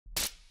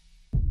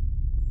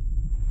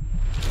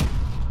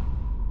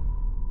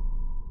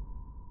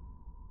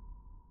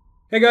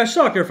Hey guys,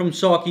 Sak here from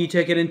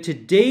SAKITECH, and in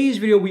today's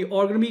video we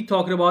are going to be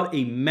talking about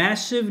a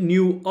massive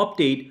new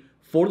update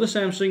for the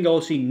Samsung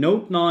Galaxy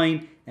Note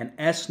 9 and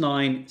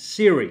S9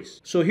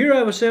 series. So here I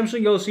have a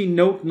Samsung Galaxy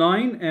Note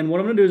 9, and what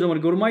I'm going to do is I'm going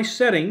to go to my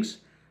settings.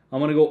 I'm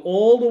going to go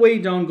all the way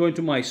down, going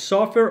to my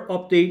software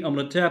update. I'm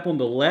going to tap on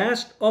the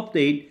last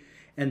update,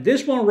 and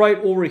this one right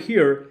over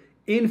here,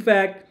 in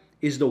fact,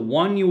 is the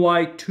One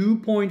UI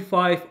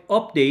 2.5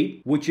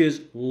 update, which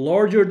is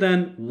larger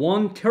than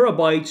 1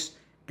 terabytes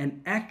and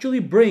actually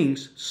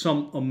brings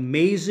some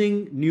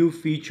amazing new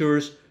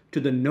features to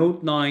the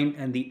Note 9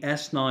 and the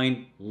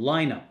S9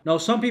 lineup. Now,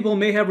 some people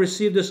may have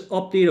received this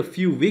update a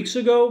few weeks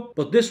ago,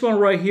 but this one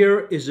right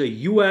here is a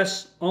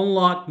US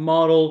unlocked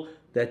model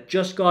that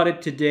just got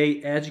it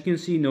today, as you can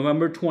see,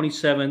 November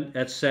 27th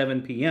at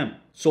 7 p.m.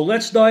 So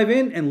let's dive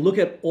in and look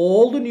at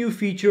all the new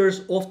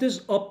features of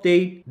this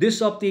update. This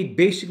update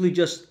basically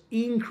just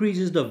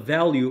increases the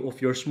value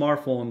of your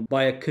smartphone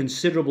by a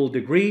considerable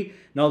degree.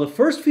 Now, the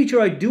first feature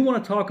I do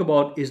want to talk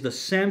about is the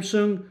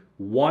Samsung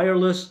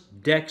wireless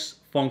DeX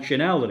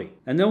functionality.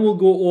 And then we'll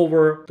go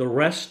over the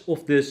rest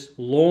of this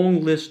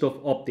long list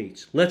of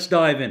updates. Let's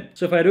dive in.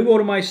 So if I do go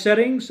to my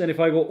settings, and if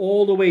I go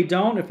all the way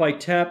down, if I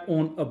tap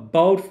on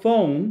About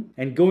Phone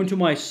and go into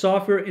my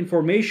software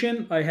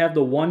information, I have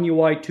the One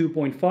UI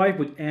 2.5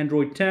 with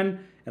Android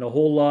 10 and a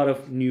whole lot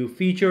of new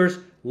features.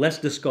 Let's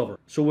discover.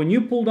 So when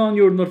you pull down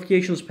your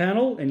notifications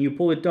panel and you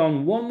pull it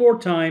down one more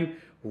time,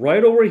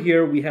 right over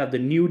here we have the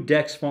new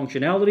DeX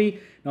functionality.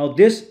 Now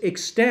this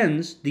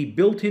extends the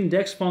built-in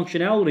DeX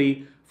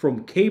functionality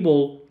from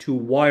cable to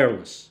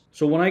wireless.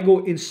 So when I go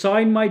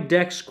inside my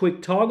DeX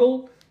quick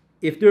toggle,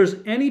 if there's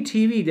any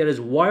TV that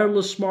is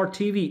wireless smart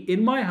TV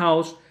in my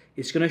house,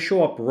 it's going to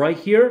show up right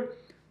here.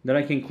 Then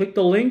I can click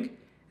the link,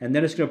 and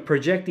then it's going to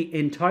project the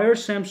entire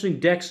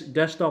Samsung DeX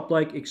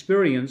desktop-like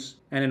experience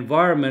and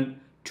environment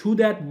to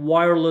that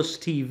wireless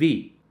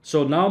TV.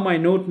 So now my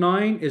Note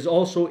 9 is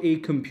also a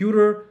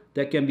computer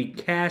that can be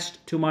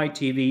cast to my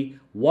TV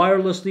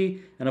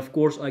wirelessly, and of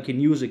course I can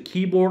use a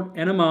keyboard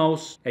and a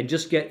mouse and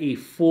just get a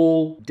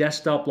full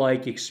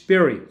desktop-like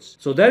experience.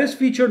 So that is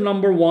feature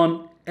number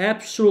one,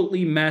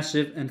 absolutely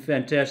massive and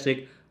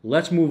fantastic.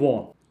 Let's move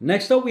on.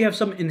 Next up, we have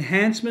some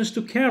enhancements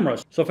to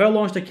cameras. So if I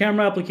launch the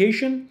camera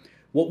application,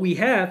 what we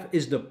have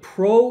is the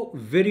Pro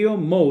Video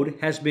mode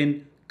has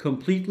been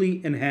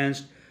completely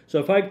enhanced. So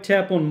if I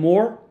tap on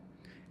more,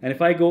 and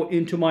if I go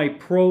into my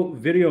Pro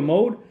Video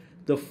mode,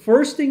 the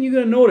first thing you're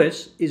going to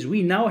notice is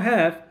we now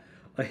have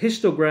a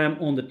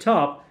histogram on the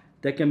top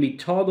that can be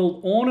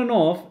toggled on and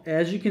off,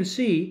 as you can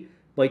see,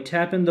 by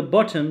tapping the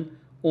button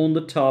on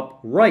the top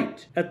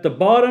right. At the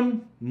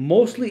bottom,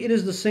 mostly it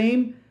is the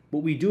same, but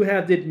we do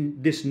have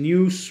this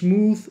new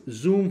smooth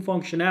zoom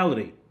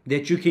functionality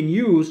that you can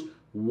use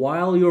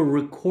while you're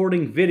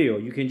recording video.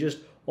 You can just,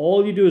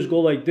 all you do is go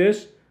like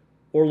this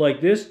or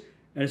like this,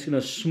 and it's going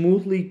to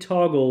smoothly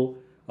toggle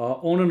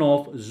on and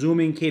off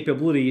zooming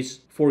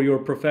capabilities for your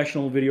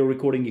professional video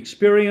recording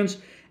experience.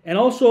 And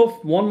also,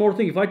 one more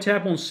thing, if I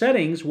tap on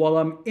settings while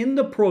I'm in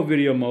the Pro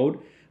Video mode,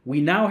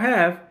 we now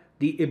have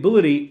the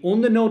ability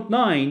on the Note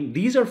 9.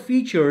 These are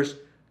features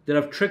that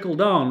have trickled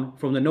down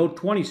from the Note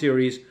 20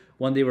 series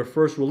when they were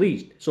first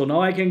released. So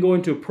now I can go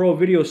into Pro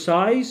Video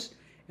size,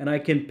 and I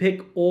can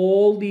pick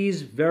all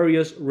these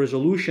various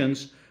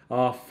resolutions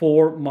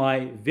for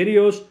my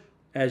videos.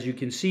 As you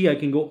can see, I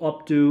can go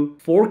up to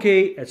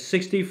 4K at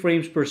 60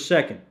 frames per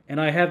second.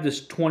 And I have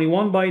this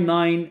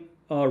 21:9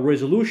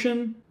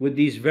 resolution with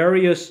these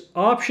various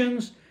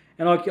options.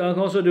 And I can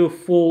also do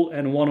full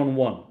and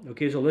one-on-one.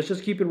 Okay, so let's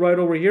just keep it right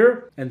over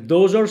here. And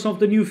those are some of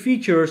the new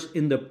features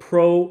in the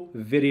Pro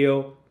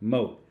Video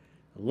mode.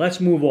 Let's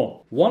move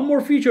on. One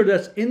more feature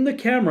that's in the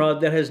camera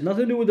that has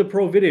nothing to do with the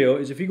Pro Video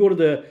is if you go to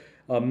the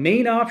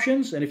main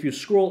options, and if you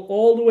scroll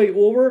all the way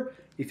over,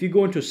 if you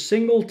go into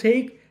single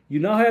take, you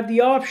now have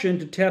the option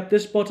to tap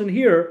this button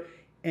here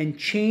and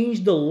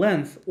change the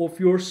length of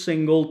your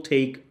single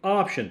take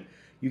option.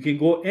 You can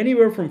go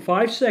anywhere from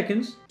 5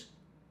 seconds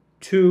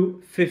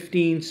to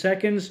 15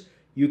 seconds.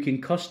 You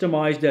can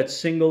customize that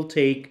single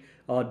take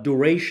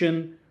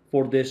duration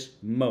for this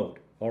mode.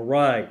 All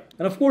right.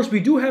 And of course, we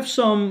do have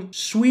some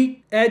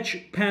sweet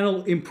edge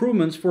panel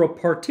improvements for a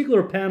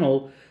particular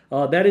panel.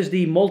 That is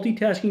the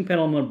multitasking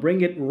panel. I'm going to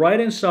bring it right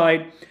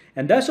inside.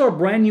 And that's our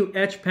brand new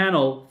Edge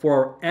panel for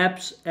our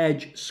Apps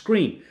Edge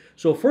screen.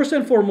 So first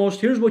and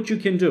foremost, here's what you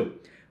can do.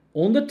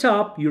 On the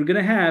top, you're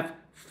going to have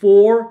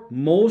 4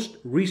 most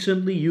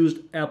recently used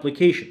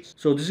applications.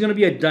 So this is going to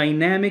be a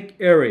dynamic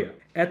area.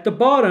 At the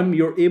bottom,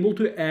 you're able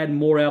to add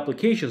more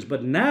applications.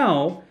 But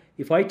now,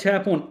 if I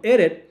tap on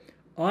Edit,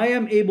 I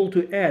am able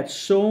to add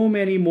so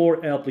many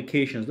more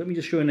applications. Let me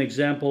just show you an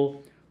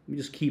example. Let me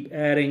just keep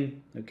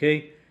adding,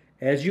 okay?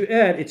 As you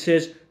add, it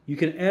says you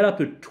can add up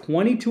to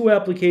 22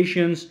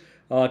 applications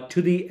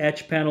to the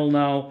Edge panel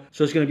now.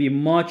 So it's going to be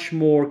much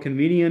more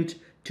convenient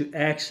to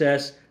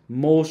access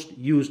most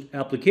used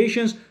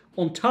applications.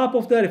 On top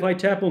of that, if I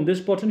tap on this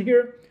button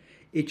here,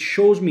 it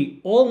shows me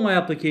all my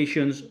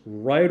applications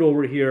right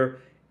over here,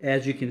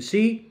 as you can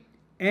see.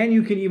 And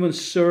you can even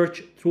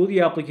search through the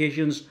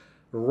applications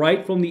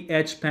right from the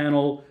Edge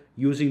panel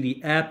using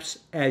the App's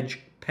Edge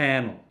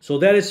panel. So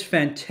that is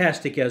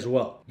fantastic as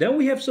well. Then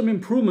we have some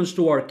improvements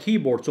to our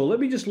keyboard. So let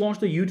me just launch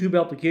the YouTube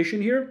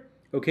application here.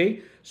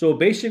 Okay, so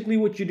basically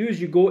what you do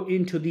is you go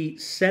into the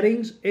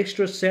settings,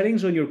 extra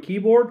settings on your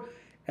keyboard.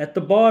 At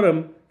the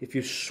bottom, if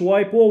you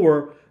swipe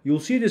over, you'll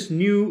see this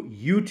new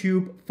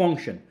YouTube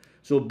function.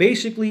 So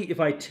basically, if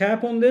I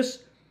tap on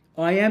this,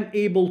 I am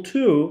able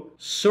to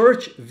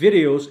search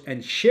videos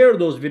and share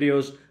those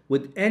videos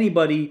with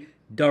anybody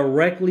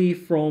directly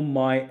from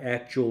my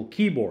actual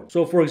keyboard.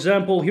 So for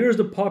example, here's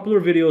the popular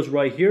videos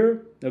right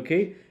here.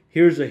 Okay,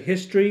 here's a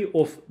history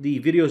of the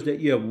videos that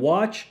you have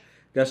watched.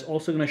 That's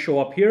also going to show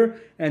up here.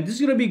 And this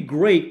is going to be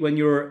great when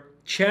you're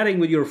chatting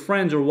with your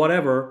friends or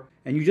whatever,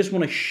 and you just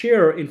want to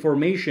share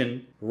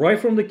information right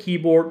from the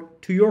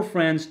keyboard to your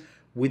friends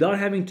without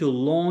having to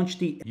launch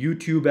the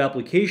YouTube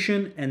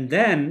application and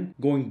then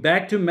going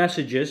back to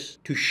messages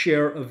to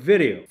share a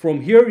video. From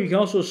here, you can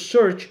also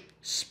search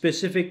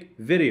specific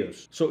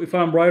videos. So if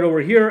I'm right over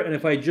here and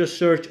if I just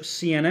search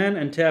CNN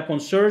and tap on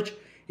search,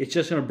 it's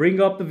just going to bring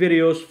up the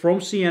videos from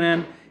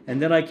CNN,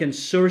 and then I can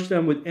search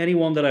them with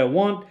anyone that I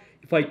want.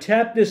 If I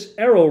tap this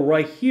arrow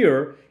right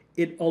here,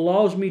 it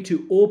allows me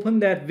to open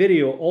that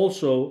video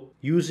also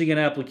using an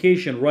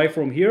application right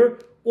from here.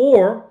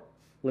 Or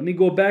let me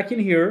go back in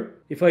here.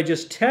 If I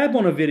just tap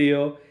on a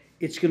video,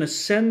 it's going to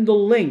send the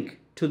link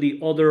to the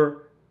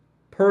other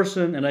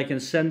person, and I can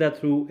send that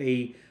through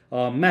a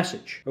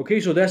message. Okay,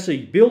 so that's a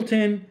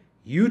built-in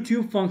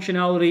YouTube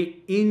functionality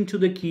into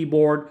the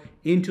keyboard,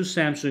 into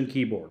Samsung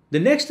keyboard. The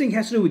next thing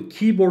has to do with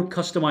keyboard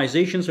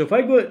customization. So if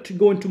I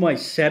go into my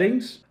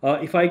settings,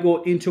 if I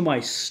go into my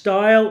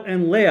style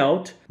and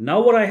layout,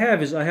 now what I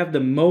have is I have the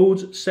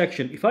modes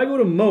section. If I go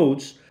to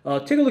modes,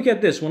 take a look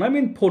at this. When I'm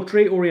in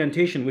portrait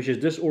orientation, which is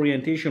this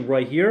orientation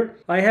right here,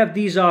 I have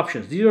these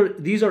options.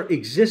 These are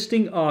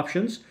existing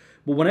options.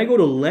 But when I go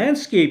to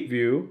landscape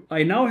view,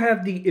 I now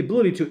have the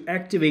ability to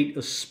activate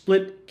a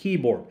split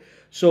keyboard.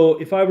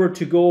 So if I were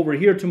to go over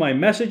here to my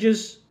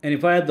messages, and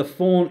if I had the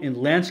phone in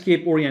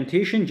landscape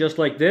orientation just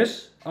like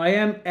this, I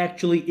am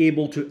actually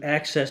able to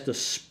access the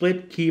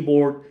split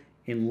keyboard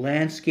in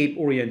landscape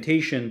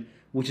orientation,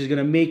 which is going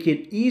to make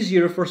it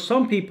easier for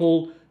some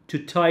people to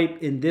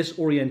type in this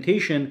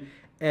orientation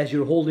as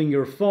you're holding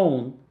your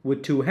phone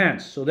with two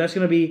hands. So that's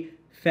going to be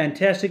a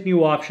fantastic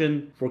new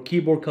option for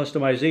keyboard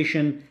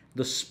customization,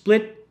 the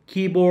split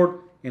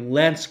keyboard in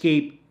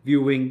landscape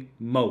viewing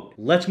mode.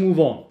 Let's move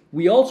on.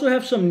 We also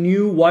have some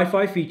new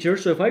Wi-Fi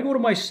features. So if I go to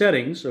my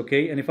settings,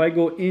 okay, and if I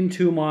go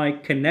into my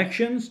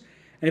connections,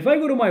 and if I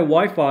go to my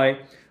Wi-Fi,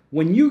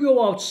 when you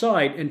go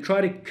outside and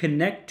try to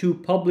connect to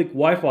public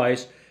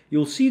Wi-Fis,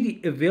 you'll see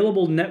the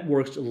available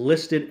networks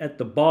listed at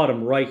the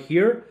bottom right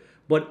here.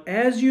 But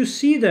as you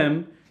see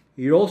them,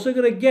 you're also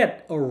going to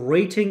get a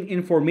rating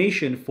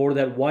information for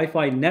that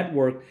Wi-Fi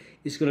network.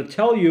 It's going to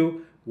tell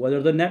you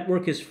whether the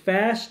network is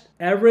fast,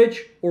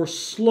 average, or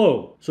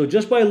slow. So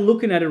just by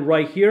looking at it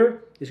right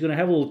here, it's going to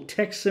have a little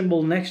text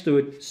symbol next to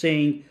it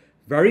saying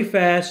very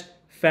fast,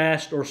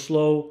 fast, or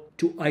slow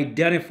to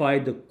identify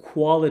the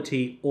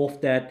quality of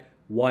that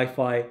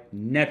Wi-Fi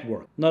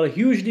network. Not a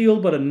huge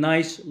deal, but a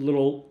nice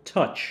little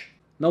touch.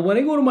 Now when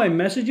I go to my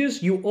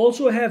messages, you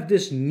also have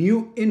this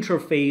new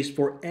interface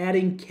for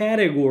adding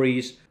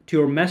categories to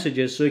your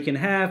messages. So you can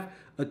have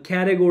a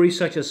category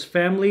such as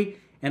family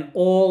and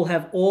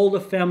have all the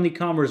family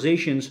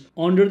conversations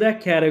under that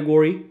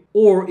category.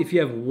 Or if you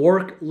have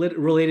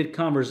work-related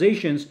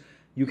conversations,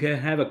 you can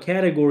have a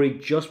category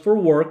just for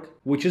work,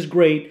 which is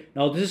great.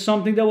 Now this is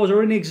something that was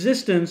already in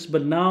existence,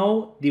 but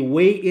now the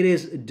way it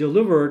is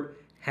delivered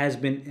has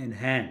been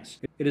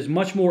enhanced. It is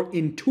much more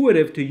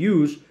intuitive to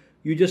use.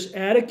 You just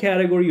add a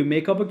category, you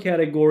make up a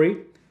category,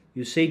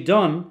 you say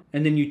done,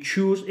 and then you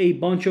choose a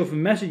bunch of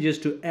messages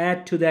to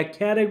add to that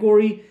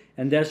category,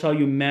 and that's how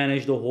you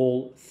manage the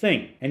whole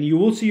thing. And you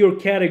will see your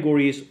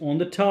categories on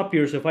the top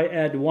here. So if I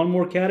add one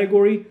more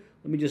category,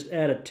 let me just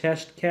add a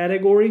test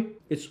category.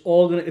 It's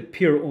all going to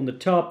appear on the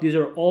top. These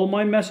are all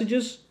my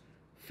messages,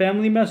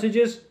 family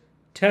messages,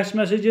 test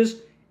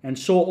messages, and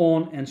so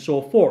on and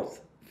so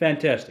forth.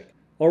 Fantastic.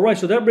 All right,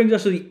 so that brings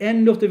us to the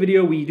end of the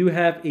video. We do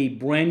have a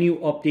brand new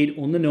update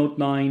on the Note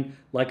 9.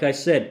 Like I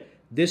said,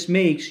 this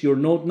makes your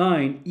Note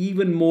 9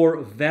 even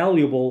more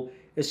valuable,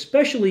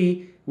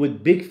 especially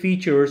with big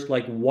features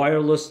like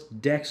wireless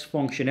DeX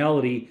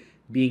functionality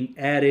being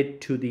added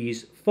to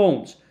these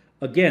phones.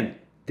 Again,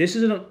 this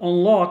is an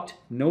unlocked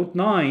Note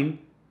 9,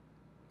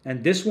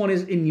 and this one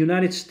is in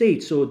United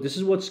States, so this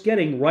is what's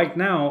getting right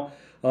now.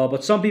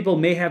 But some people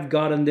may have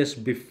gotten this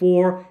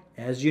before.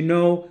 As you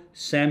know,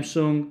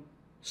 Samsung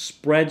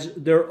spreads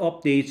their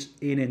updates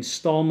in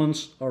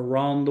installments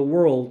around the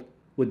world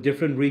with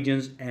different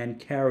regions and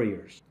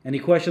carriers. Any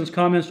questions,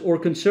 comments, or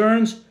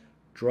concerns?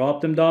 Drop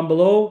them down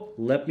below.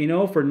 Let me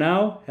know. For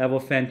now, have a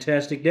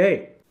fantastic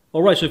day.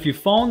 Alright, so if you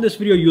found this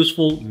video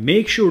useful,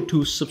 make sure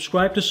to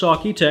subscribe to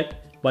SAKITECH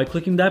by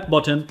clicking that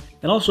button,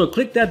 and also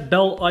click that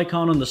bell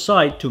icon on the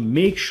side to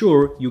make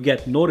sure you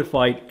get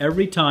notified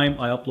every time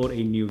I upload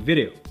a new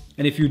video.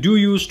 And if you do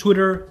use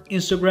Twitter,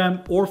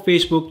 Instagram, or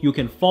Facebook, you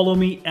can follow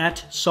me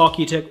at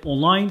SAKITECH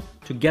Online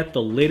to get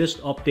the latest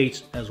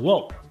updates as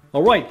well.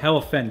 All right, have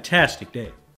a fantastic day.